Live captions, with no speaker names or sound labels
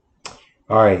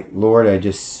All right, Lord, what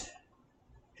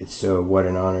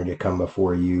an honor to come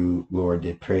before you, Lord,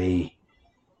 to pray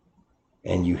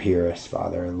and you hear us,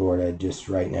 Father. Lord, I just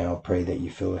right now pray that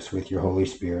you fill us with your Holy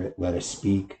Spirit. Let us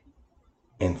speak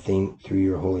and think through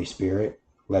your Holy Spirit.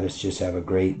 Let us just have a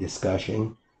great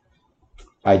discussion.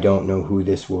 I don't know who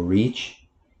this will reach,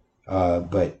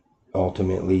 but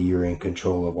ultimately you're in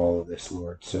control of all of this,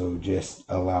 Lord. So just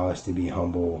allow us to be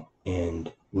humble and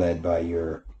led by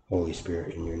your Holy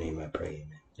Spirit. In your name I pray.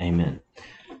 Amen. Amen.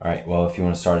 All right. Well, if you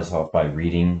want to start us off by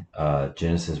reading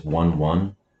Genesis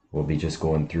 1:1, we'll be just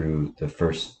going through the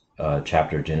first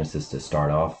chapter of Genesis to start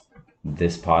off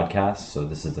this podcast. So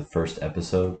this is the first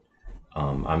episode.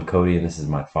 I'm Cody, and this is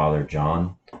my father,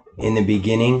 John. In the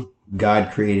beginning,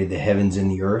 God created the heavens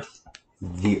and the earth.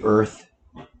 The earth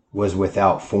was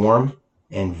without form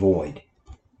and void,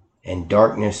 and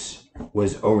darkness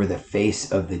was over the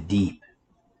face of the deep,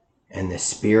 and the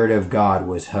Spirit of God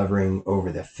was hovering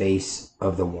over the face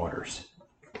of the waters.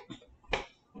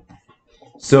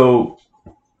 So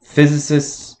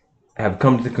physicists have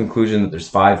come to the conclusion that there's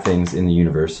 5 things in the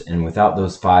universe, and without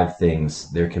those 5 things,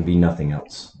 there can be nothing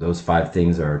else. Those 5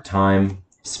 things are time,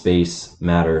 space,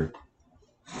 matter,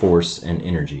 force, and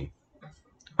energy.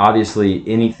 Obviously,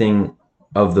 anything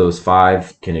of those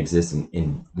 5 can exist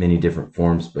in many different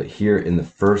forms, but here in the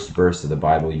first verse of the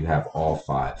Bible, you have all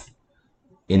 5.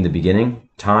 In the beginning,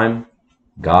 time,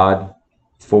 God,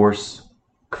 force,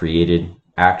 created,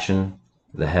 action,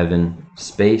 the heaven,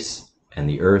 space, and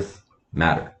the earth,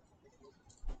 matter.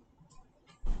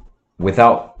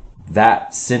 Without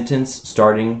that sentence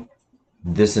starting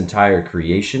this entire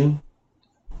creation,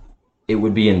 it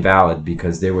would be invalid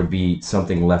because there would be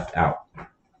something left out.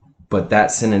 But that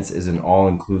sentence is an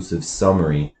all-inclusive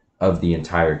summary of the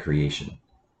entire creation.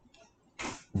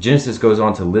 Genesis goes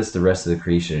on to list the rest of the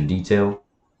creation in detail,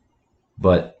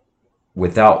 but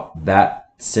without that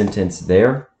sentence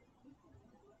there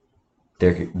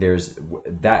is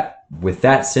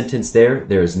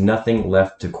nothing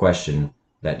left to question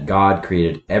that God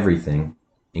created everything,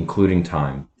 including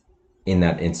time, in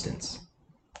that instance.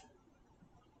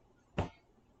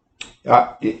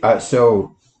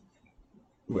 So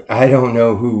I don't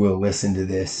know who will listen to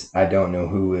this. I don't know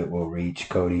who it will reach,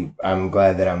 Cody. I'm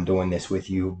glad that I'm doing this with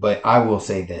you, but I will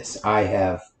say this. I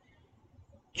have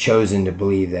chosen to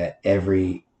believe that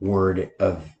every word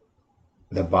of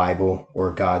the Bible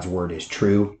or God's word is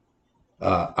true.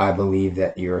 I believe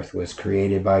that the earth was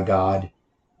created by God.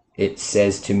 It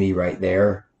says to me right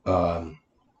there.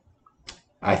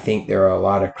 I think there are a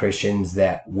lot of Christians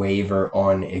that waver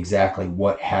on exactly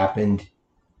what happened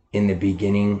in the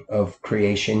beginning of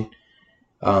creation.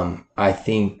 I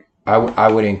think I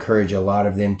would encourage a lot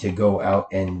of them to go out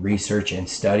and research and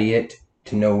study it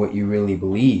to know what you really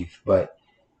believe. But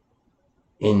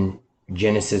in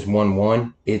Genesis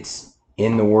 1:1, it's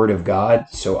in the Word of God,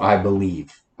 so I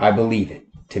believe it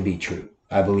to be true.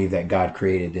 I believe that God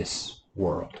created this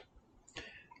world.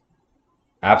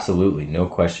 Absolutely, no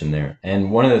question there.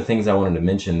 And one of the things I wanted to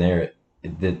mention there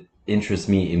that interests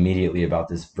me immediately about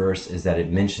this verse is that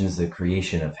it mentions the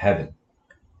creation of heaven.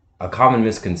 A common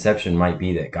misconception might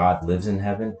be that God lives in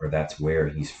heaven, or that's where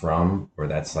he's from, or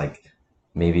that's like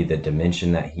maybe the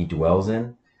dimension that he dwells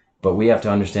in. But we have to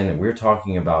understand that we're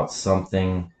talking about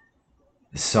someone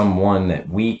that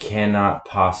we cannot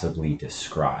possibly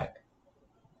describe.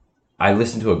 I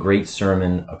listened to a great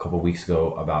sermon a couple weeks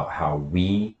ago about how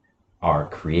we are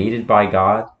created by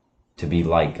God to be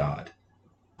like God,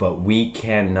 but we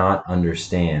cannot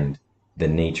understand the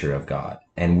nature of God,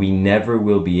 and we never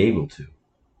will be able to.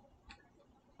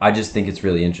 I just think it's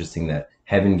really interesting that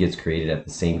heaven gets created at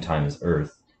the same time as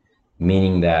earth,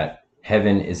 meaning that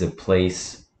heaven is a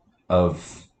place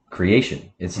of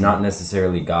creation. It's not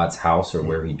necessarily God's house or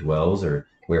where he dwells or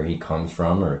where he comes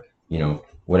from, or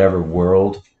whatever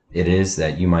world it is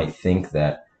that you might think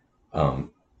that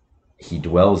he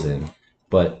dwells in,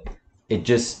 but it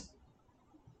just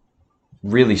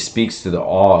really speaks to the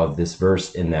awe of this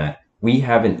verse in that we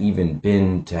haven't even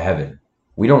been to heaven.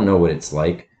 We don't know what it's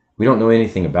like. We don't know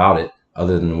anything about it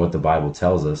other than what the Bible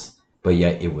tells us, but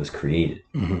yet it was created.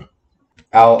 Mm-hmm.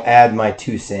 I'll add my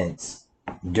 2 cents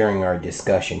during our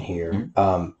discussion here.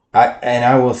 Mm-hmm.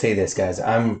 I will say this, guys.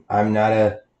 I'm not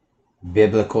a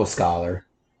biblical scholar.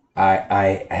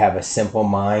 I have a simple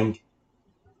mind.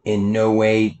 In no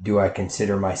way do I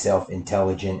consider myself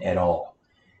intelligent at all.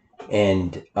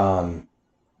 And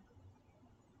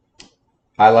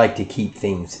I like to keep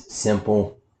things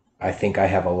simple. I think I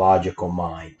have a logical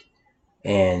mind.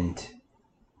 And,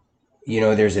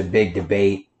 there's a big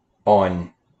debate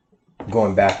on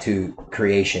going back to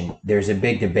creation. There's a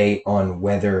big debate on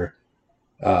whether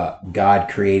God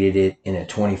created it in a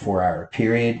 24-hour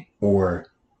period, or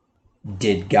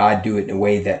did God do it in a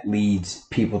way that leads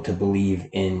people to believe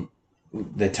in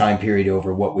the time period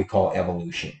over what we call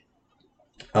evolution?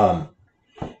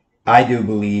 I do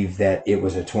believe that it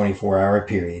was a 24-hour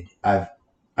period.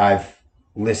 I've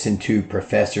listened to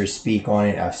professors speak on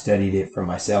it. I've studied it for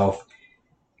myself.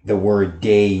 The word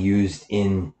day used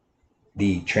in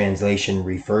the translation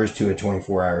refers to a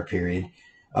 24-hour period.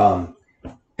 For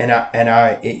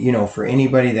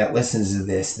anybody that listens to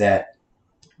this that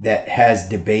has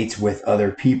debates with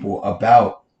other people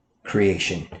about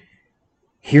creation,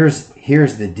 here's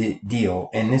the deal,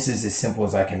 and this is as simple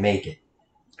as I can make it.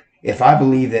 If I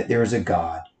believe that there's a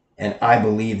God, and I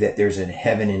believe that there's a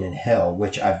heaven and a hell,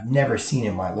 which I've never seen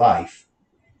in my life,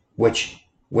 which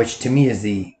to me is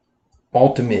the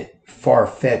ultimate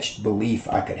far-fetched belief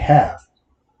I could have,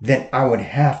 then I would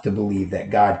have to believe that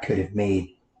God could have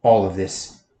made all of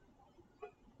this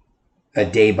a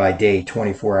day-by-day,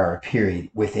 24-hour period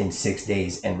within 6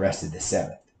 days and rested the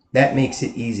seventh. That makes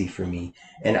it easy for me.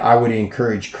 And I would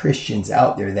encourage Christians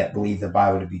out there that believe the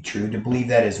Bible to be true to believe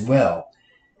that as well,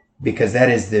 because that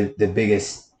is the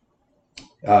biggest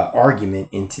argument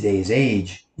in today's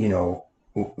age.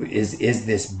 Is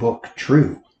this book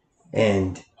true?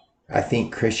 And I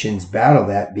think Christians battle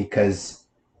that because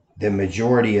the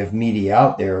majority of media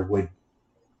out there would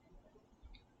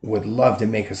love to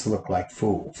make us look like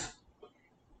fools.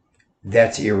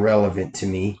 That's irrelevant to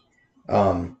me.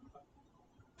 And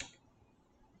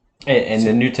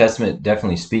the New Testament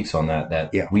definitely speaks on that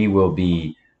Yeah. we will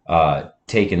be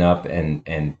taken up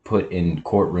and put in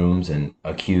courtrooms and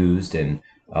accused, and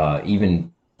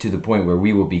even to the point where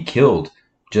we will be killed,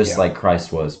 just Yeah. like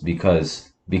Christ was,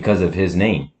 because of his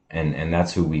name. And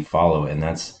that's who we follow, and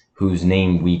that's whose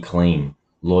name we claim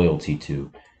loyalty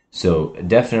to. So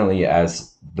definitely,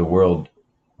 as the world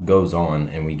goes on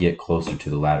and we get closer to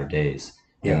the latter days,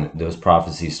 Yeah. and those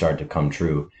prophecies start to come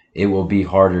true, it will be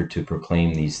harder to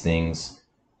proclaim these things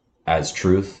as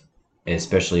truth,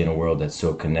 especially in a world that's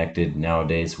so connected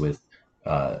nowadays with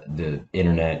the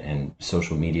internet and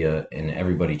social media, and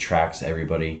everybody tracks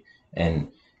everybody. And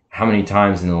how many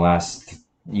times in the last,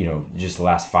 just the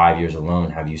last 5 years alone,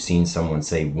 have you seen someone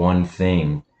say one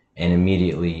thing and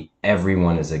immediately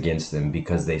everyone is against them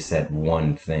because they said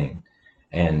one thing?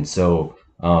 And so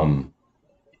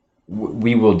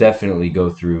we will definitely go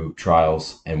through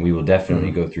trials, and we will definitely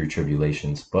go through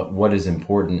tribulations. But what is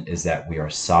important is that we are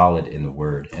solid in the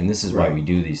word. And this is why Right. we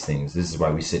do these things. This is why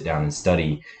we sit down and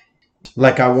study.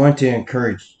 Like, I want to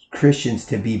encourage Christians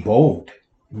to be bold.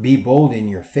 Be bold in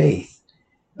your faith.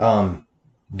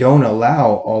 Don't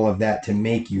allow all of that to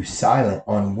make you silent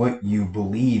on what you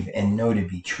believe and know to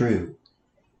be true.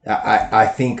 I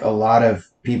think a lot of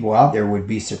people out there would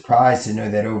be surprised to know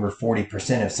that over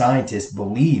 40% of scientists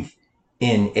believe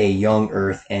in a young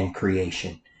earth and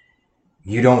creation.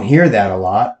 You don't hear that a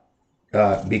lot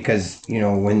because,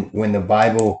 when the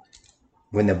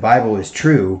Bible is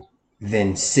true,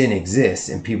 then sin exists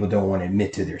and people don't want to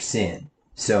admit to their sin.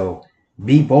 So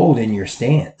be bold in your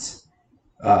stance.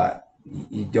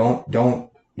 You don't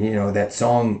that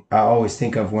song I always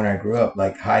think of when I grew up,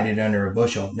 like, hide it under a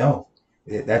bushel. No,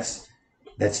 that's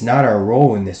not our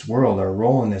role in this world. Our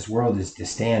role in this world is to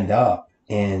stand up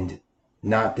and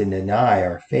not to deny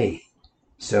our faith.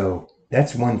 So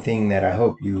that's one thing that I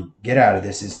hope you get out of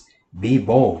this is be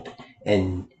bold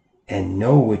and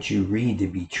know what you read to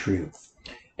be true.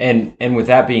 And with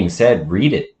that being said,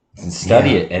 read it and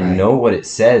study it and know what it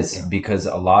says, because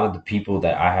a lot of the people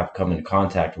that I have come in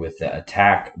contact with that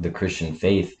attack the Christian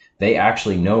faith, they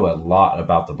actually know a lot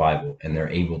about the Bible, and they're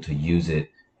able to use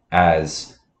it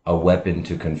as a weapon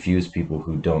to confuse people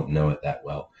who don't know it that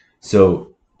well.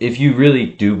 So if you really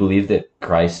do believe that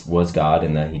Christ was God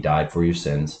and that he died for your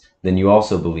sins, then you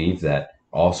also believe that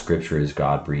all scripture is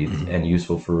God-breathed and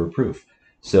useful for reproof.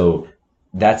 So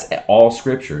that's all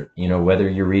scripture, whether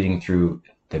you're reading through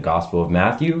the Gospel of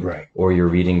Matthew or you're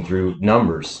reading through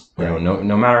Numbers,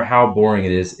 no matter how boring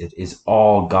it is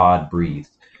all God-breathed.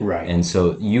 Right. And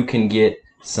so you can get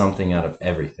something out of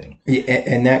everything. Yeah,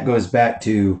 and that goes back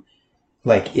to,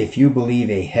 like, if you believe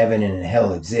a heaven and a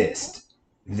hell exist,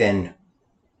 then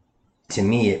to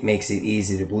me it makes it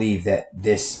easy to believe that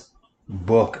this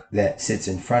book that sits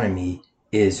in front of me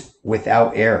is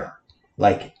without error,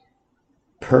 like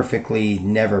perfectly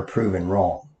never proven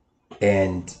wrong.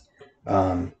 And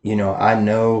I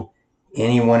know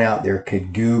anyone out there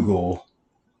could Google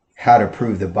how to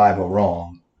prove the Bible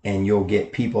wrong, and you'll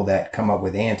get people that come up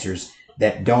with answers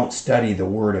that don't study the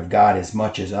Word of God as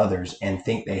much as others and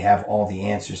think they have all the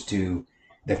answers to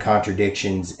the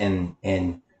contradictions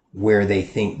and where they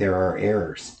think there are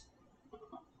errors.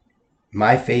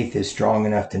 my faith is strong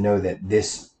enough to know that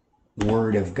this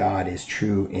word of God is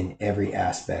true in every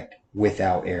aspect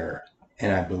without error.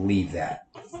 And I believe that.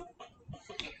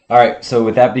 All right, so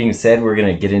with that being said, we're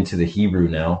going to get into the Hebrew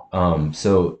now.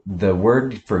 So the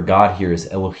word for God here is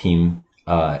Elohim.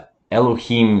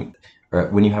 Elohim, or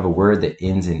when you have a word that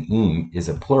ends in im, is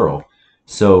a plural.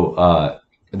 So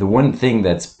the one thing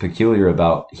that's peculiar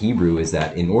about Hebrew is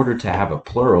that in order to have a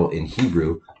plural in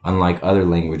Hebrew, unlike other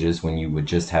languages when you would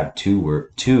just have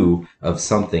two of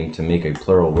something to make a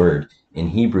plural word, in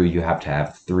Hebrew you have to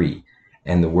have three.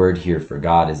 And the word here for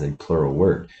God is a plural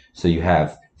word. So you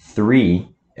have three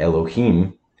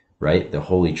Elohim, right? The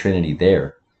Holy Trinity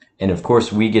there. And of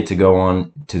course, we get to go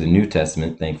on to the New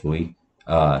Testament, thankfully,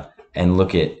 and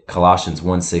look at Colossians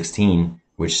 1:16,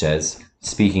 which says,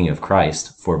 speaking of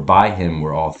Christ, for by him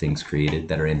were all things created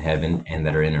that are in heaven and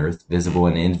that are in earth, visible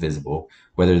and invisible,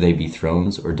 whether they be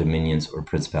thrones or dominions or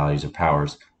principalities or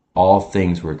powers. All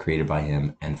things were created by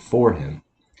him and for him.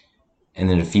 And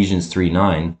then Ephesians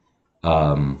 3:9,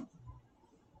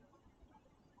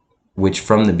 which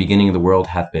from the beginning of the world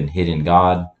hath been hid in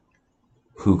God,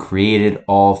 who created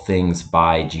all things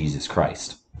by Jesus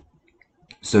Christ.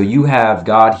 So you have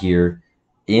God here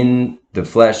in the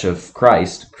flesh of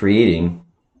Christ creating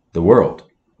the world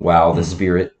while the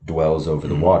Spirit dwells over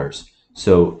the waters.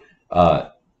 So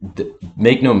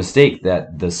make no mistake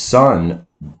that the Son,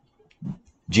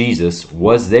 Jesus,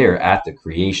 was there at the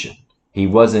creation. He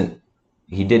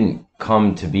didn't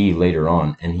come to be later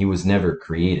on, and he was never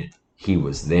created. He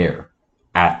was there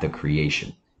at the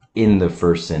creation in the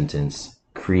first sentence,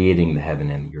 creating the heaven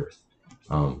and the earth.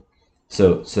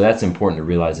 So that's important to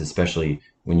realize, especially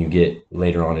when you get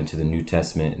later on into the New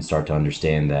Testament and start to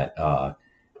understand that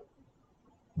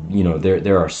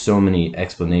there are so many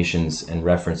explanations and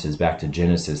references back to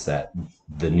Genesis that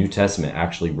the New Testament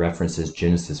actually references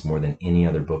Genesis more than any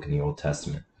other book in the Old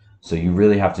Testament. So you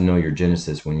really have to know your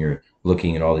Genesis when you're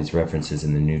looking at all these references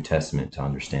in the New Testament to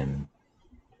understand them.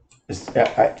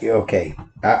 Okay,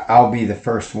 I'll be the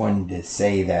first one to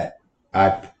say that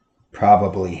I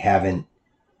probably haven't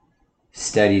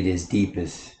studied as deep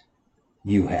as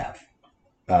you have.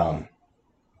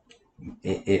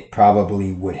 It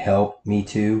probably would help me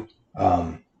too.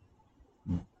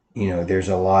 There's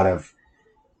a lot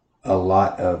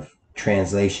of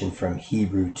translation from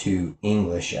Hebrew to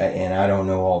English, and I don't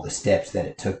know all the steps that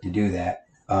it took to do that.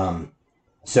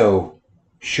 So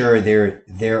sure,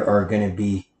 there are going to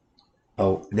be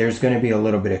there's going to be a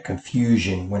little bit of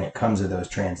confusion when it comes to those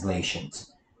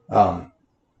translations.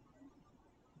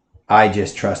 I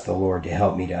just trust the Lord to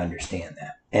help me to understand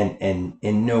that. And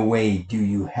in no way do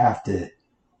you have to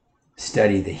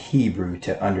study the Hebrew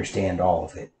to understand all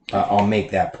of it. I'll make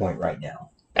that point right now.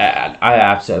 I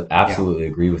absolutely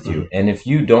agree with you. And if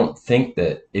you don't think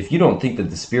that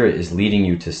the Spirit is leading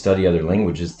you to study other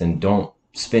languages, then don't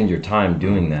spend your time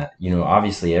doing that.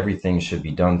 Obviously everything should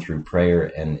be done through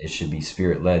prayer and it should be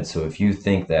Spirit led. So if you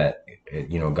think that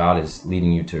God is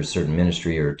leading you to a certain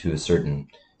ministry or to a certain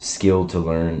skill to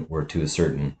learn or to a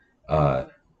certain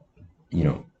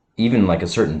even like a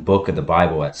certain book of the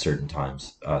Bible at certain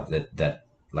times that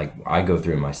like I go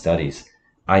through in my studies.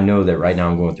 I know that right now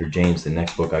I'm going through James. The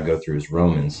next book I go through is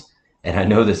Romans. And I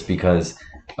know this because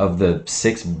of the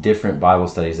 6 different Bible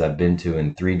studies I've been to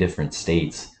in 3 different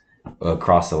states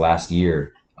across the last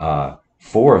year.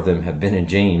 4 of them have been in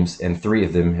James and 4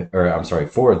 of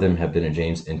them have been in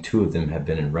James and 2 of them have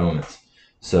been in Romans.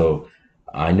 So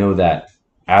I know that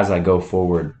as I go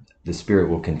forward, the Spirit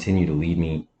will continue to lead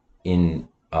me in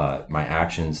my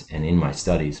actions and in my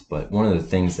studies. But one of the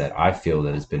things that I feel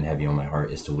that has been heavy on my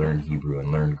heart is to learn Hebrew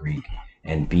and learn Greek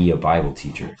and be a Bible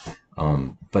teacher.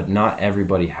 But not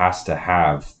everybody has to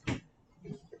have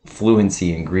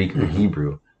fluency in Greek or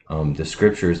Hebrew. The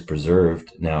scripture is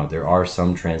preserved. Now, there are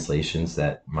some translations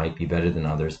that might be better than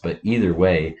others, but either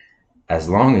way, as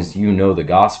long as you know the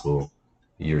gospel,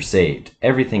 you're saved.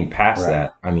 Everything past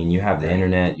that, I mean, you have the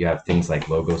internet, you have things like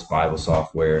Logos Bible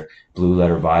software, Blue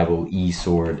Letter Bible,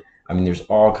 eSword. I mean, there's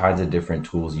all kinds of different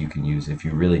tools you can use if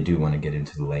you really do want to get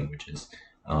into the languages.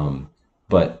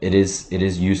 But it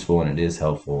is useful and it is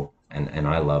helpful, and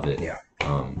I love it. Yeah.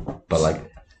 But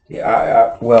like,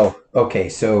 well, okay,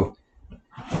 so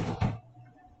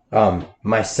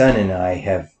my son and I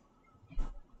have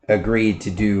agreed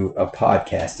to do a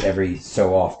podcast every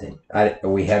so often.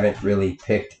 We haven't really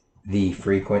picked the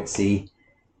frequency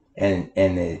and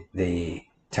the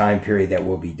time period that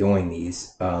we'll be doing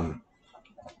these.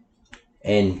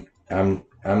 And I'm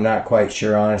not quite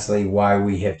sure, honestly, why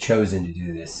we have chosen to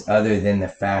do this, other than the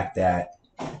fact that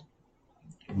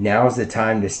now's the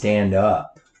time to stand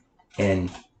up and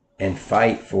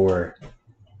fight for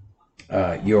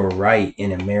you're right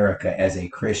in America as a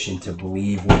Christian to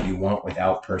believe what you want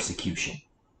without persecution.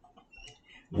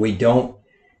 We don't,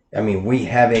 I mean, we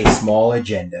have a small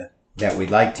agenda that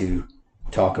we'd like to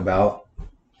talk about.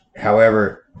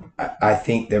 However, I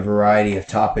think the variety of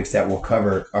topics that we'll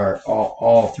cover are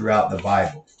all throughout the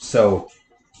Bible. So,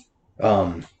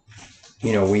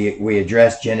 we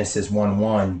address Genesis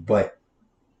 1:1, but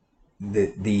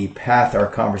the path our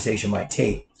conversation might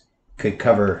take could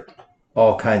cover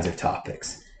all kinds of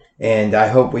topics. And I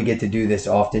hope we get to do this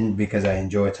often because I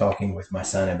enjoy talking with my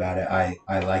son about it.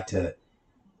 I like to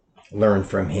learn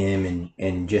from him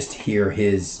and just hear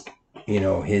his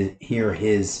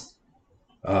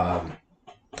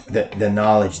the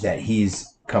knowledge that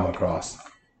he's come across.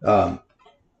 But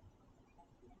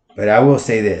I will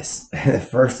say this,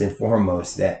 first and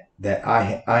foremost, that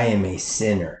I am a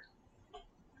sinner.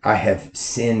 I have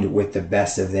sinned with the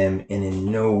best of them, and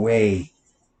in no way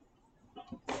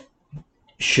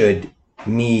should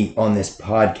me on this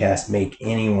podcast make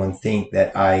anyone think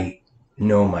that I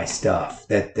know my stuff.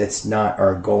 That's not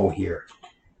our goal here.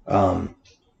 I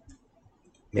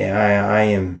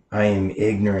am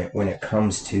ignorant when it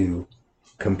comes to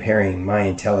comparing my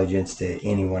intelligence to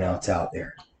anyone else out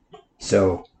there.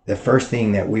 So the first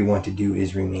thing that we want to do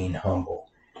is remain humble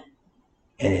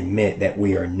and admit that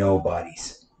we are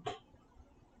nobodies.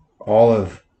 All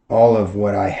of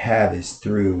what I have is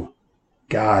through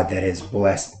God that has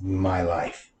blessed my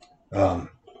life.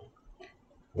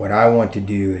 What I want to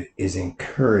do is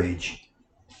encourage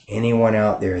anyone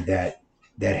out there that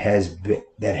has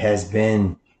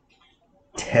been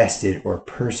tested or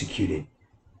persecuted.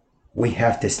 We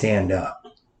have to stand up.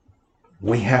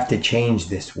 We have to change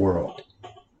this world.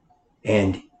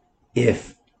 And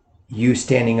if you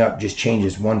standing up just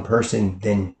changes one person,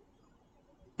 then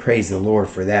praise the Lord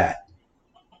for that.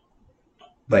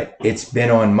 But it's been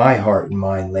on my heart and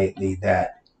mind lately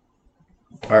that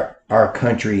our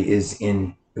country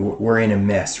we're in a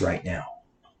mess right now.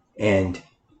 And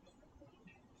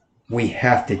we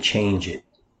have to change it.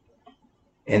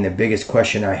 And the biggest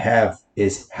question I have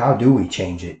is, how do we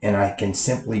change it? And I can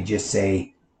simply just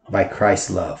say, by Christ's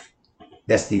love.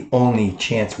 That's the only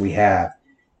chance we have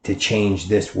to change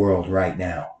this world right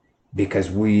now. Because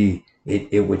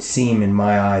it would seem in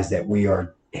my eyes that we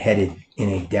are headed in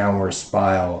a downward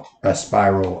spiral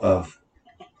of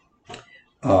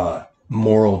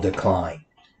moral decline.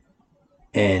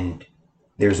 And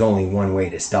there's only one way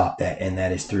to stop that, and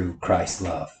that is through Christ's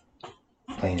love.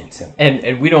 Plain and simple.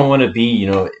 And we don't want to be,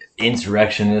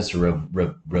 insurrectionists or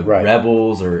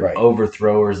rebels or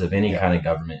overthrowers of any kind of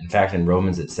government. In fact, in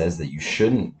Romans it says that you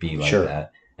shouldn't be like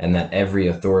that, and that every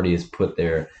authority is put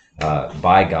there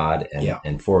by God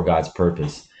and for God's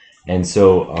purpose. And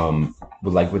so,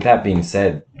 with that being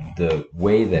said, the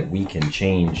way that we can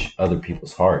change other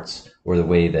people's hearts, or the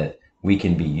way that we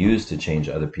can be used to change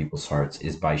other people's hearts,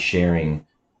 is by sharing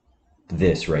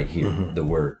this right here, the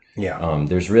word.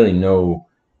 There's really no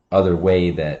other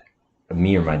way that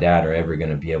me or my dad are ever going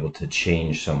to be able to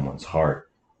change someone's heart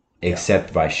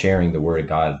except by sharing the word of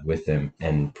God with them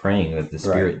and praying that the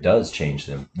Spirit does change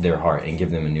their heart and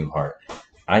give them a new heart.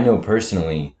 I know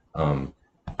personally, I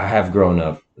have grown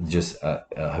up just a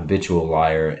habitual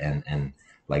liar and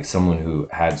like someone who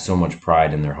had so much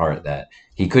pride in their heart that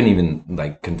he couldn't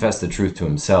even confess the truth to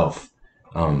himself.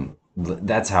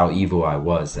 That's how evil I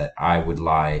was, that I would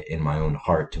lie in my own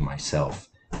heart to myself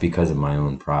because of my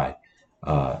own pride.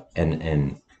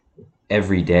 And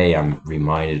every day I'm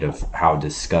reminded of how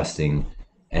disgusting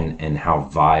and how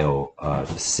vile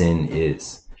sin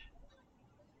is.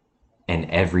 And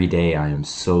every day I am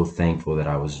so thankful that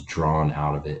I was drawn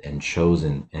out of it and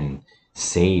chosen and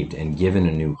saved and given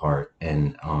a new heart.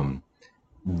 And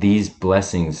these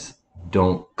blessings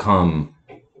don't come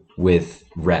with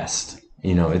rest.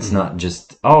 It's not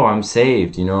just, I'm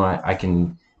saved. I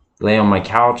can lay on my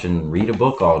couch and read a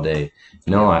book all day.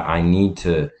 No, I need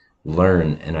to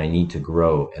learn, and I need to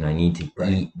grow, and I need to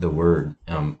eat the word.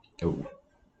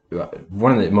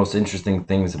 One of the most interesting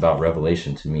things about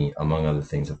Revelation to me, among other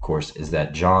things, of course, is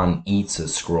that John eats a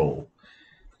scroll.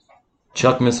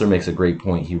 Chuck Missler makes a great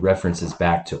point. He references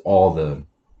back to all the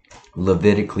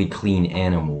Levitically clean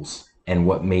animals, and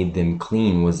what made them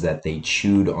clean was that they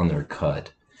chewed on their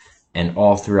cud. And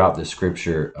all throughout the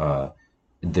scripture,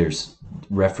 there's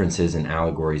references and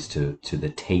allegories to the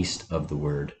taste of the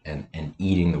word and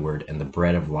eating the word and the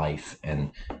bread of life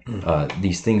and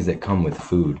these things that come with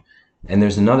food. And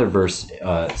there's another verse,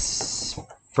 1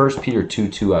 Peter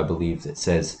 2:2, I believe, that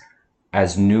says,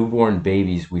 as newborn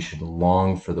babies, we should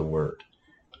long for the word.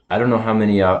 I don't know how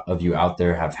many of you out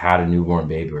there have had a newborn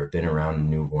baby or been around a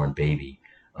newborn baby,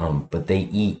 but they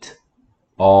eat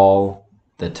all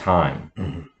the time.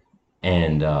 Mhm.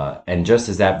 And just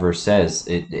as that verse says,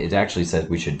 it actually says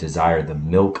we should desire the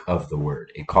milk of the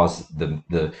word. It calls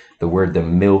the word the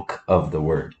milk of the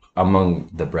word among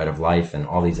the bread of life and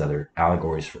all these other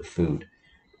allegories for food.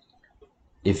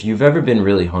 If you've ever been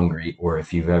really hungry, or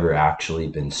if you've ever actually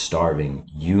been starving,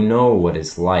 you know what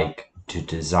it's like to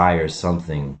desire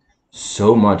something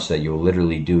so much that you'll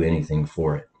literally do anything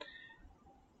for it.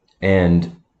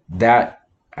 And that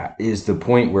is the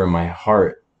point where my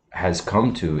heart has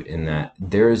come to, in that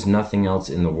there is nothing else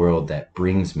in the world that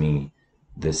brings me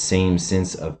the same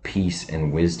sense of peace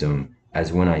and wisdom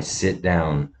as when I sit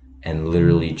down and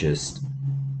literally just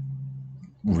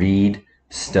read,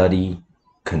 study,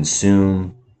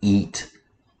 consume, eat,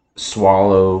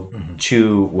 swallow,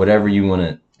 chew, whatever you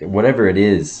want to, whatever it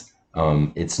is.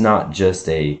 It's not just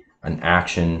an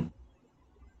action.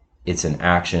 It's an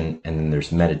action, and then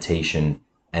there's meditation,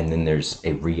 and then there's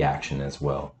a reaction as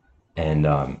well. And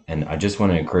I just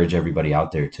want to encourage everybody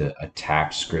out there to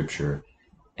attack Scripture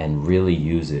and really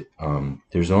use it.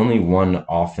 There's only one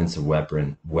offensive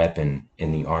weapon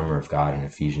in the armor of God in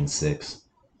Ephesians 6,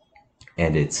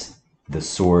 and it's the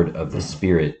sword of the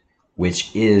Spirit,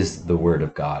 which is the Word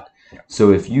of God.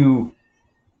 So if you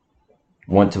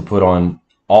want to put on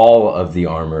all of the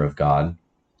armor of God,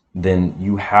 then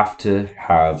you have to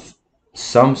have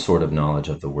some sort of knowledge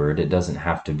of the word. It doesn't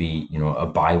have to be, a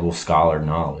Bible scholar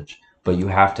knowledge, but you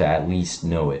have to at least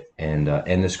know it. And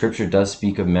the Scripture does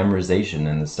speak of memorization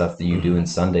and the stuff that you do in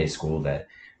Sunday school that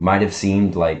might have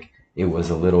seemed like it was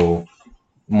a little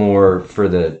more for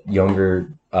the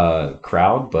younger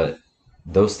crowd, but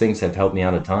those things have helped me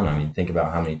out a ton. I mean, think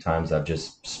about how many times I've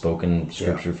just spoken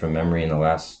Scripture from memory in the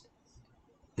last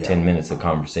 10 minutes of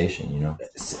conversation.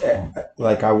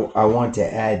 Like I want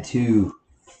to add too,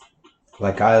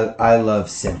 like I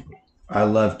love simple. I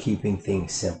love keeping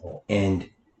things simple. And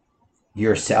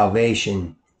your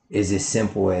salvation is as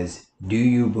simple as, do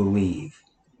you believe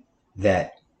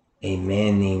that a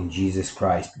man named Jesus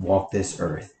Christ walked this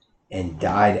earth and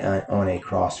died on a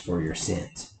cross for your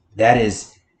sins? That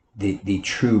is the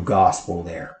true gospel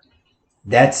there.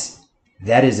 That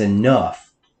is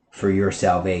enough for your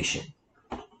salvation.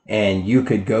 And you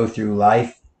could go through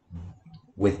life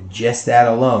with just that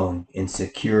alone and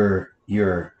secure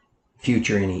your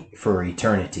future for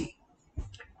eternity.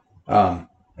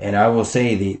 And I will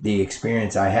say the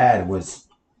experience I had was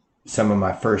some of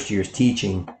my first years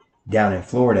teaching down in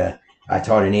Florida. I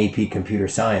taught an AP computer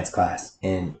science class.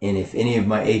 And if any of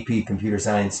my AP computer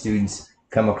science students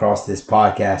come across this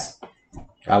podcast,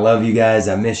 I love you guys.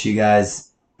 I miss you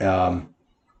guys. I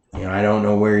don't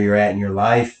know where you're at in your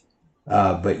life.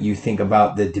 But you think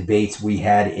about the debates we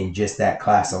had in just that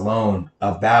class alone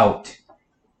about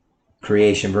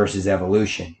creation versus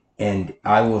evolution. And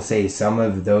I will say some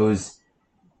of those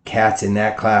cats in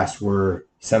that class were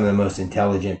some of the most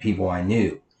intelligent people I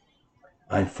knew.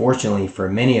 Unfortunately, for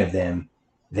many of them,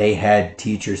 they had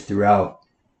teachers throughout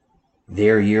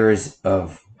their years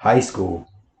of high school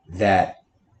that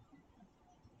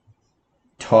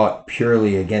taught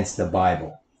purely against the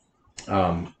Bible.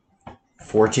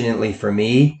 Fortunately for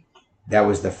me, that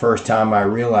was the first time I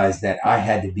realized that I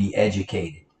had to be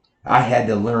educated. I had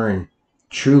to learn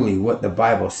truly what the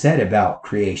Bible said about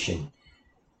creation.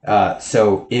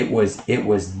 So it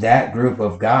was that group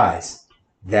of guys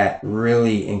that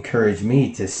really encouraged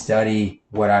me to study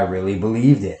what I really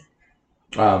believed in.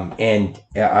 And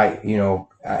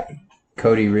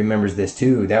Cody remembers this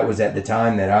too. That was at the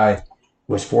time that I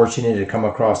was fortunate to come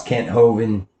across Kent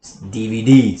Hovind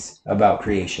DVDs about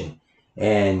creation.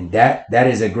 And that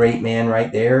is a great man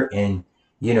right there. And,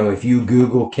 if you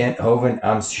Google Kent Hovind,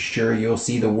 I'm sure you'll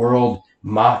see the world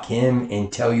mock him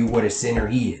and tell you what a sinner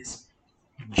he is,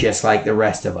 just like the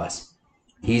rest of us.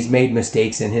 He's made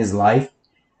mistakes in his life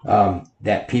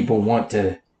that people want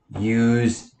to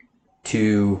use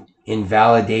to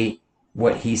invalidate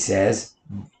what he says,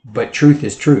 but truth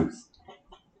is truth.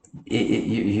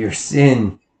 Your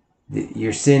sin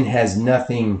has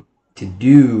nothing to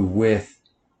do with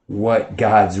what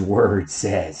God's word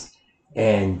says.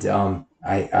 And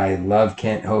I love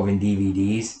Kent Hovind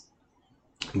DVDs.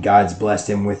 God's blessed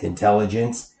him with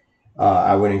intelligence.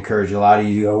 I would encourage a lot of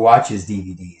you to go watch his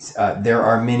DVDs. There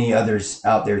are many others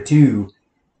out there too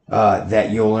that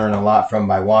you'll learn a lot from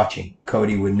by watching.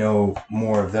 Cody would know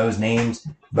more of those names,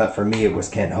 but for me it was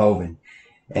Kent Hovind.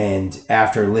 And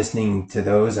after listening to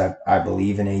those, I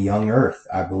believe in a young earth.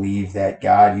 I believe that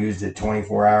God used a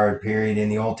 24-hour period in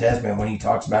the Old Testament when he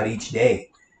talks about each day.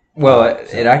 Well,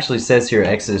 it actually says here,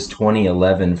 Exodus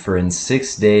 20:11, for in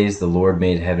 6 days the Lord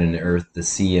made heaven and earth, the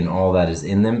sea, and all that is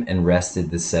in them, and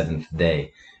rested the seventh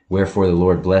day. Wherefore the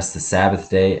Lord blessed the Sabbath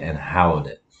day and hallowed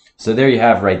it. So there you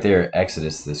have right there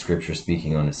Exodus, the scripture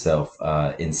speaking on itself.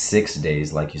 In 6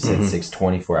 days, like you said, Mhm. 6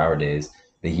 24-hour days.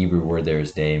 The Hebrew word there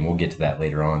is day, and we'll get to that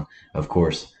later on, of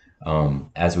course,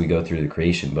 as we go through the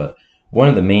creation. But one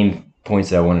of the main points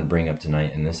that I wanted to bring up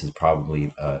tonight, and this is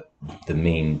probably the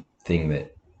main thing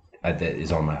that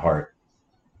is on my heart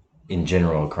in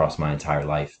general across my entire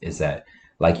life, is that,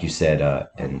 like you said,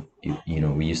 and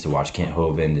we used to watch Kent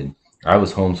Hovind, and I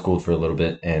was homeschooled for a little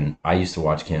bit, and I used to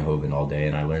watch Kent Hovind all day,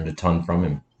 and I learned a ton from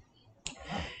him.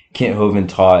 Kent Hovind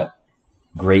taught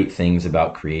great things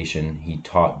about creation. He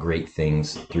taught great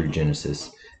things through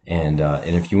Genesis, and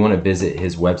if you want to visit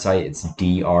his website, it's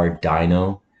drdino.com.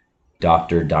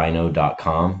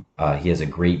 He has a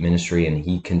great ministry, and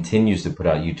he continues to put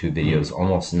out YouTube videos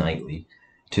almost nightly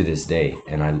to this day,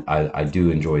 and I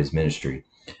do enjoy his ministry.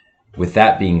 With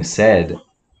that being said,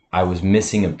 I was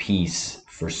missing a piece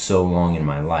for so long in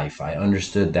my life. I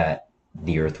understood that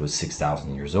the earth was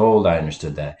 6,000 years old. I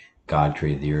understood that God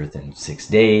created the earth in 6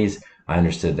 days. I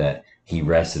understood that he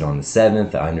rested on the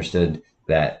seventh. I understood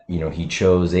that, he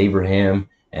chose Abraham,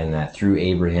 and that through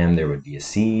Abraham there would be a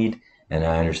seed. And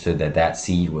I understood that that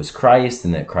seed was Christ,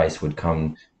 and that Christ would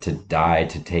come to die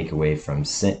to take away from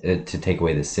sin, to take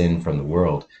away the sin from the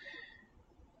world.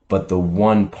 But the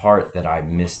one part that I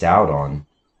missed out on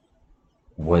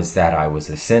was that I was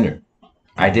a sinner.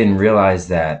 I didn't realize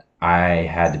that I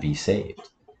had to be saved.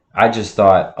 I just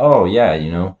thought, oh yeah,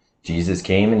 Jesus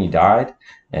came and he died,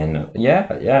 and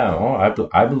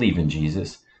I believe in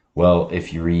Jesus. Well,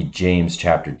 if you read James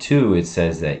chapter 2, it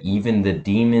says that even the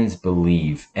demons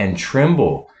believe and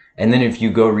tremble. And then if you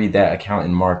go read that account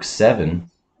in Mark 7,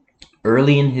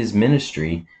 early in his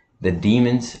ministry, the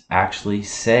demons actually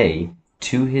say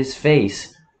to his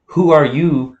face, "Who are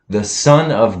you, the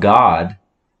Son of God,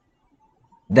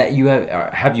 that you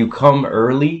have you come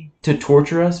early to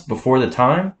torture us before the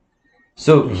time?"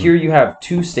 So here you have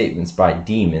two statements by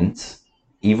demons,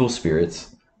 evil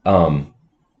spirits.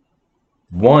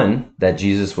 One, that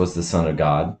Jesus was the Son of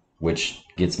God, which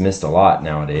gets missed a lot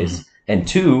nowadays. And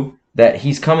two, that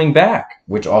he's coming back,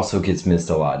 which also gets missed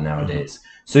a lot nowadays.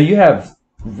 So you have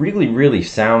really, really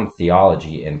sound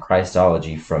theology and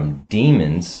Christology from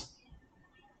demons,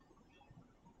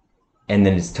 and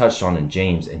then it's touched on in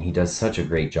James, and he does such a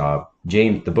great job.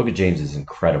 The book of James is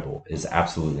incredible, is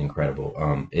absolutely incredible.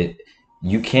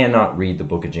 You cannot read the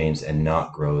book of James and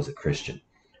not grow as a Christian.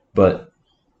 But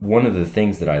one of the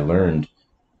things that I learned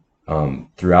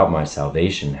throughout my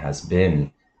salvation has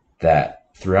been that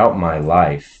throughout my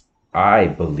life, I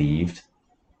believed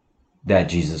that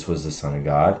Jesus was the Son of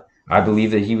God. I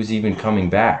believed that he was even coming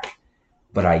back.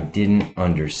 But I didn't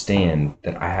understand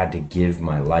that I had to give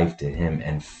my life to him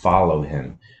and follow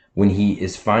him. When he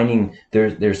is finding,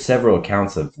 there's several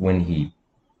accounts of when he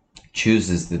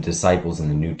chooses the disciples in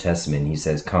the New Testament. He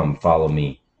says, "Come, follow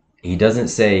me." He doesn't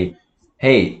say,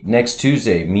 "Hey, next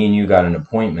Tuesday, me and you got an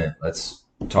appointment. Let's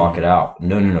talk it out."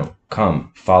 No.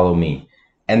 Come, follow me.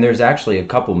 And there's actually a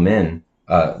couple men,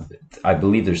 I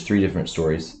believe there's 3 different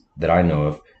stories that I know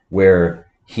of, where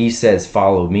he says,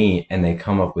 "Follow me," and they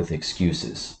come up with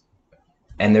excuses.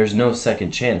 And there's no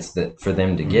second chance that for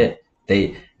them to get.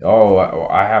 I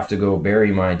have to go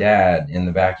bury my dad in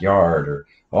the backyard, or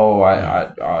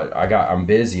I'm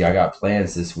busy, I got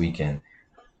plans this weekend,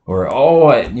 or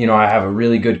I have a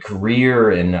really good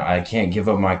career and I can't give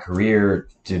up my career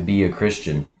to be a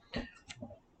Christian.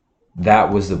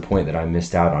 That was the point that I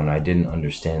missed out on. I didn't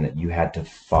understand that you had to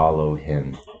follow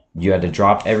him. You had to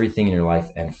drop everything in your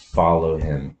life and follow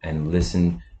him and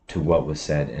listen to what was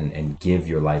said, and give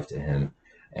your life to him.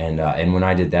 And when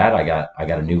I did that, I got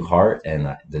a new heart,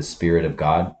 and the Spirit of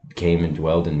God came and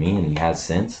dwelled in me, and he has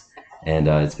since. And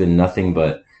it's been nothing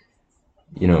but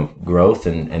growth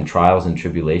and trials and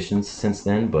tribulations since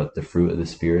then. But the fruit of the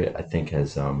Spirit, I think,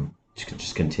 has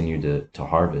just continued to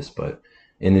harvest. But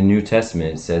in the New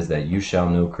Testament, it says that you shall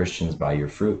know Christians by your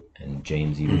fruit. And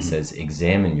James even says,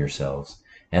 examine yourselves.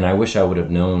 And I wish I would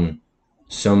have known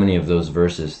so many of those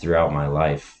verses throughout my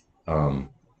life,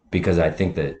 because I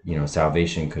think that,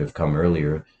 salvation could have come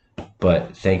earlier.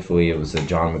 But thankfully, it was a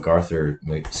John MacArthur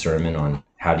sermon on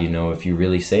how do you know if you're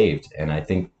really saved. And I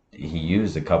think he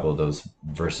used a couple of those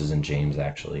verses in James,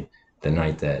 actually, the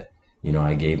night that,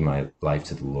 I gave my life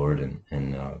to the Lord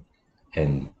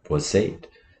and was saved.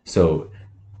 So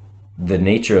the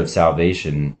nature of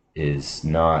salvation is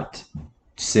not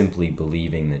simply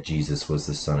believing that Jesus was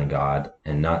the Son of God,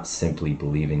 and not simply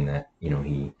believing that,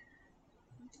 he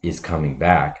is coming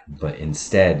back, but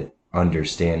instead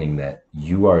understanding that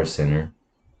you are a sinner,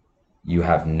 you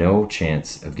have no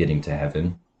chance of getting to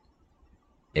heaven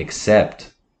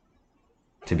except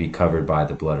to be covered by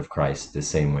the blood of Christ, the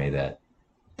same way that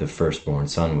the firstborn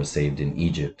son was saved in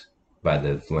Egypt by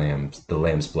the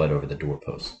lamb's blood over the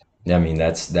doorpost. I mean,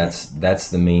 that's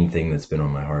the main thing that's been on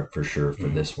my heart for sure for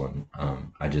this one.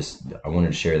 I wanted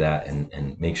to share that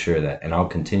and make sure that, and I'll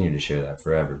continue to share that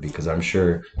forever, because I'm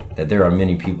sure that there are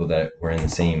many people that were in the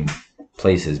same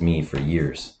place as me for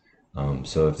years.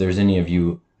 So if there's any of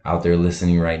you out there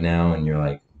listening right now and you're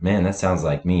like, man, that sounds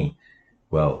like me,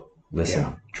 well,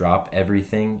 listen, drop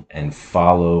everything and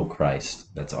follow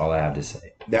Christ. That's all I have to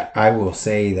say. I will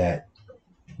say that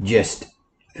just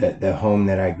the home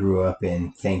that I grew up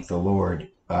in, thank the Lord,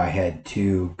 I had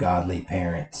two godly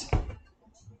parents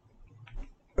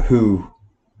who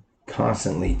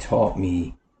constantly taught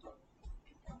me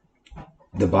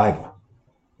the Bible,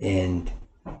 and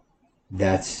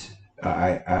that's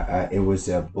it was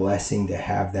a blessing to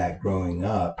have that growing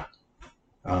up,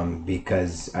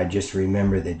 because I just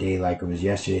remember the day like it was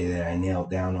yesterday that I knelt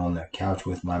down on the couch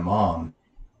with my mom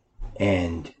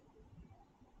and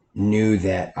knew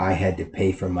that I had to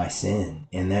pay for my sin,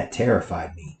 and that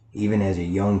terrified me. Even as a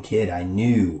young kid, I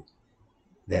knew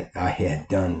that I had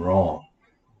done wrong.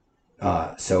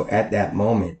 So at that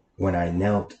moment, when I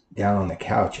knelt down on the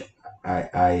couch,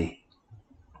 I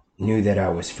knew that I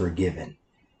was forgiven,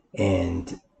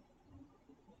 and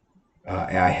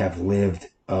I have lived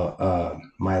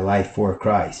my life for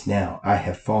Christ. Now, I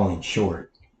have fallen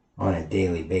short on a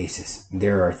daily basis.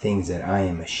 There are things that I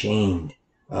am ashamed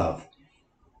of.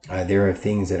 There are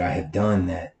things that I have done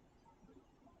that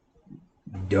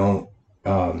don't,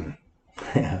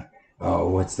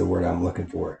 what's the word I'm looking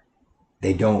for?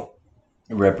 They don't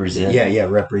represent. Yeah,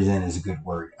 represent is a good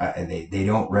word. They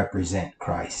don't represent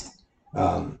Christ.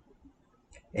 And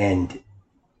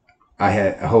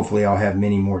hopefully I'll have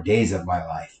many more days of my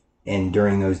life, and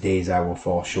during those days I will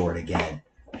fall short again.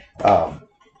 But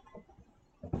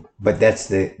that's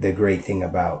the great thing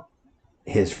about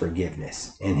his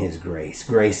forgiveness and his grace.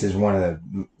 Grace is one of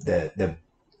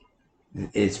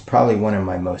it's probably one of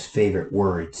my most favorite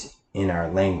words in our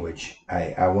language.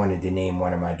 I wanted to name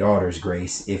one of my daughters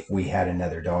Grace if we had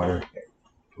another daughter.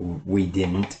 We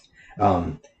didn't.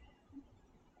 But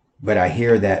I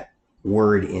hear that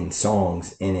word in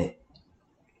songs, and it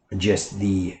just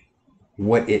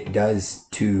what it does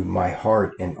to my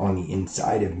heart and on the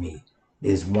inside of me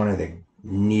is one of the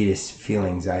neatest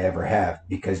feelings I ever have,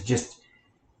 because just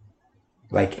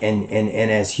like, and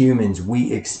as humans,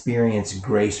 we experience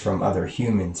grace from other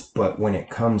humans, but when it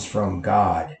comes from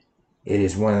God, it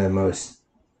is one of the most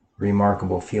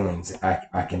remarkable feelings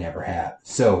I can ever have.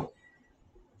 So,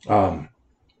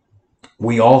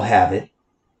 we all have it.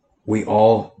 We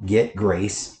all get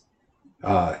grace.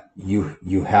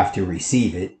 You have to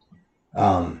receive it.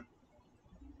 And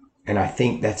I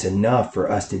think that's enough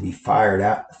for us to be fired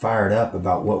up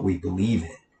about what we believe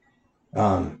in.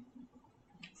 I'll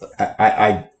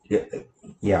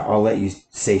let you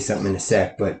say something in a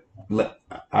sec, but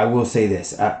I will say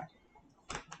this.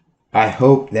 I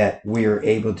hope that we're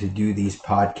able to do these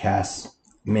podcasts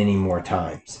many more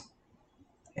times.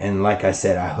 And like I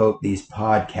said, I hope these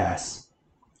podcasts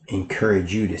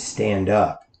encourage you to stand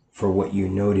up for what you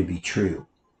know to be true.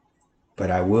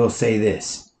 But I will say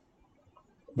this.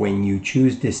 When you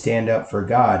choose to stand up for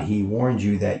God, he warns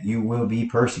you that you will be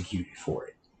persecuted for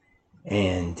it.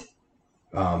 And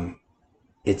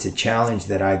it's a challenge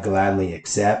that I gladly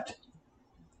accept,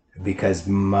 because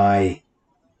my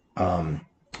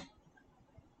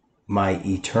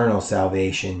eternal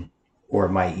salvation, or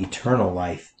my eternal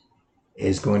life,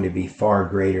 is going to be far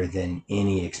greater than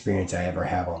any experience I ever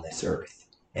have on this earth.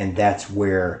 And that's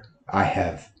where I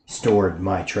have stored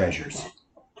my treasures.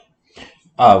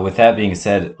 With that being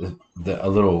said, a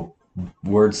little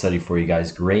word study for you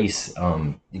guys. Grace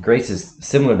is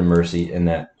similar to mercy in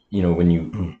that, when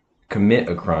you commit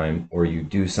a crime or you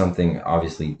do something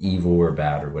obviously evil or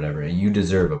bad or whatever, you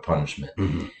deserve a punishment.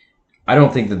 Mm-hmm. I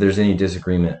don't think that there's any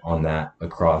disagreement on that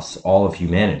across all of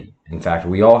humanity. In fact,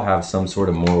 we all have some sort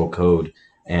of moral code,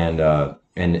 and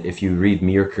if you read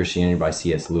Mere Christianity by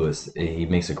C.S. Lewis, he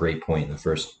makes a great point in the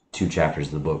first 2 chapters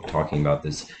of the book, talking about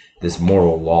this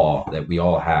moral law that we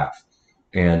all have.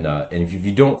 And if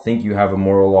you don't think you have a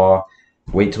moral law,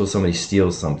 wait till somebody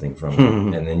steals something from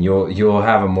you, and then you'll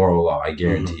have a moral law. I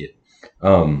guarantee it.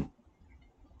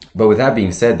 But with that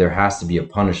being said, there has to be a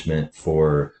punishment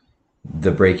for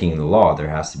the breaking of the law. There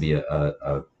has to be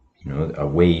a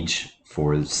wage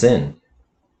for sin,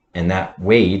 and that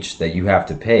wage that you have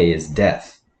to pay is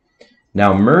death.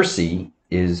 Now, mercy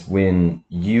is when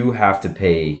you have to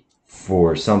pay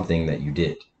for something that you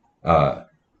did.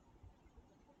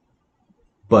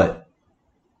 But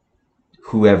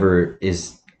whoever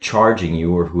is charging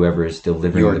you or whoever is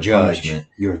delivering Your the judge. punishment,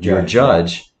 Your your judge.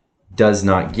 judge does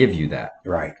not give you that.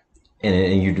 Right.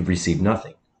 And you receive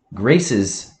nothing. Grace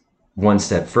is one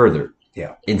step further.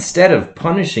 Yeah. Instead of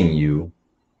punishing you,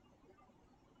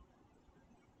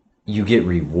 you get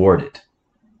rewarded.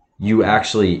 You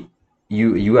actually,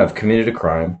 you have committed a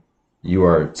crime. You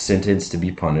are sentenced to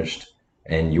be punished.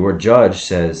 And your judge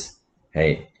says,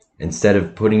 hey, instead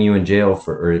of putting you in jail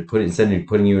instead of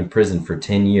putting you in prison for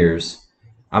 10 years,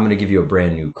 I'm going to give you a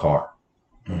brand new car.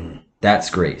 Mm-hmm. That's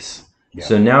grace. Yeah.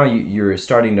 So now you're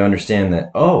starting to understand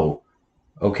that, oh,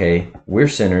 okay, we're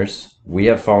sinners. We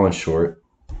have fallen short.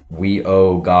 We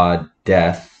owe God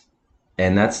death.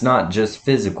 And that's not just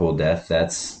physical death.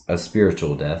 That's a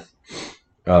spiritual death,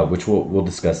 which we'll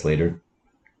discuss later.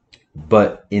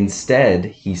 But instead,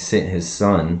 he sent his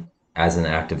son as an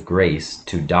act of grace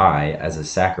to die as a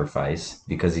sacrifice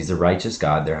because he's a righteous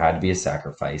God. There had to be a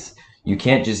sacrifice. You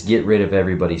can't just get rid of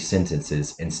everybody's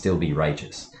sentences and still be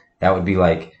righteous. That would be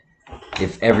like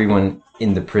if everyone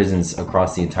in the prisons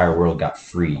across the entire world got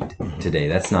freed today.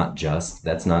 That's not just.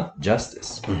 That's not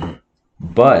justice. Mm-hmm.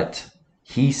 But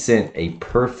he sent a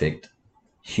perfect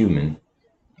human,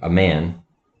 a man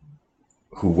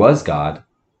who was God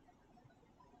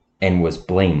and was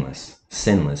blameless,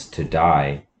 sinless, to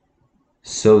die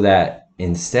so that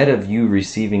instead of you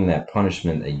receiving that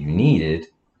punishment that you needed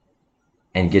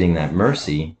and getting that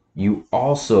mercy, you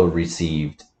also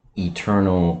received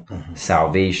eternal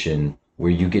salvation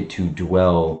where you get to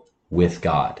dwell with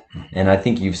God. And I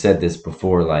think you've said this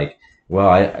before, like, well,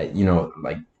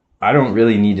 I don't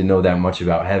really need to know that much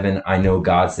about heaven. I know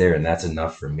God's there and that's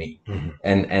enough for me. Mm-hmm.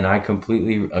 And I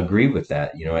completely agree with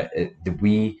that.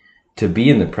 To be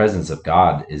in the presence of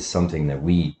God is something that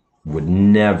we would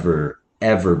never,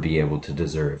 ever be able to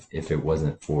deserve if it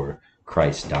wasn't for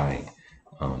Christ dying.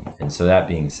 And so that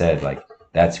being said, like,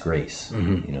 that's grace,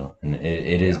 and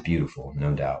it is beautiful,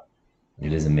 no doubt.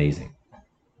 It is amazing.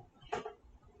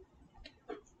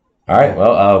 All right.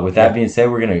 Well, with that being said,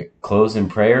 we're going to close in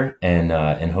prayer, and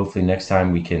hopefully next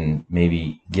time we can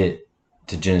maybe get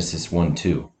to Genesis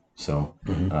 1:2. So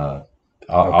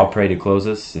I'll pray to close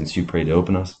us since you prayed to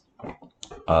open us.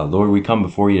 Lord, we come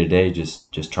before you today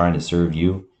just trying to serve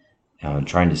you,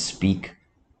 trying to speak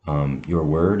your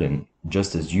word. And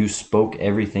just as you spoke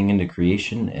everything into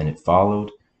creation and it followed,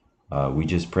 we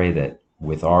just pray that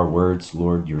with our words,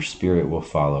 Lord, your spirit will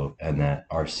follow, and that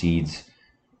our seeds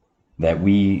that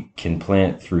we can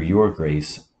plant through your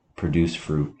grace produce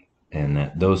fruit, and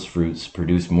that those fruits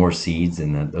produce more seeds,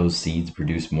 and that those seeds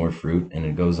produce more fruit, and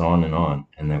it goes on,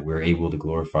 and that we're able to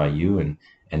glorify you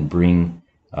and bring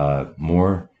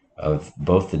more of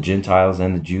both the Gentiles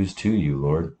and the Jews to you,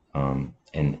 Lord, and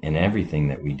everything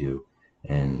that we do.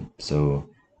 And so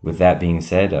with that being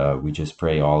said, we just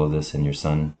pray all of this in your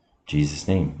son, Jesus'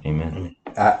 name. Amen.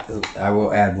 I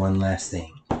will add one last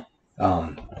thing.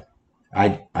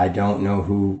 I don't know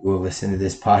who will listen to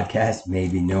this podcast,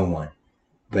 maybe no one.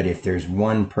 But if there's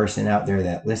one person out there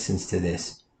that listens to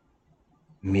this,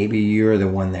 maybe you're the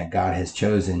one that God has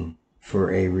chosen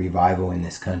for a revival in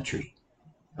this country.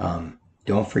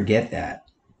 Don't forget that.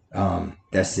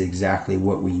 That's exactly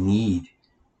what we need.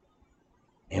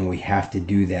 And we have to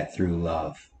do that through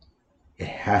love. It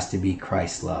has to be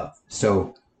Christ's love.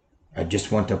 So I just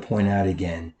want to point out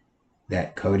again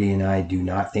that Cody and I do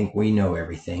not think we know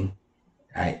everything.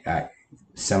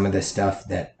 Some of the stuff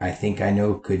that I think I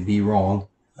know could be wrong.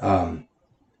 But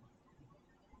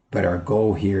our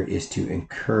goal here is to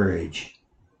encourage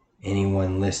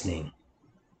anyone listening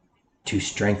to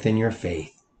strengthen your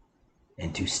faith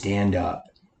and to stand up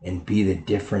and be the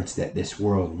difference that this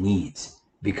world needs,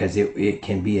 because it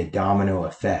can be a domino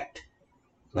effect.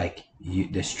 Like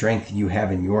the strength you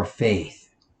have in your faith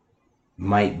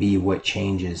might be what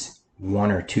changes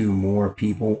one or two more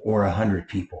people or 100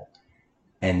 people.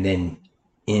 And then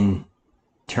in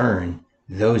turn,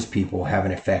 those people have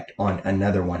an effect on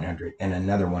another 100 and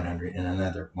another 100 and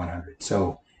another 100.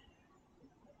 So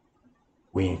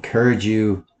we encourage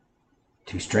you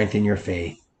to strengthen your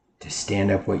faith, to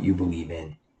stand up what you believe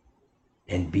in,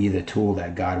 and be the tool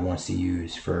that God wants to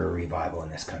use for a revival in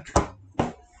this country.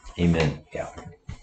 Amen. Yeah.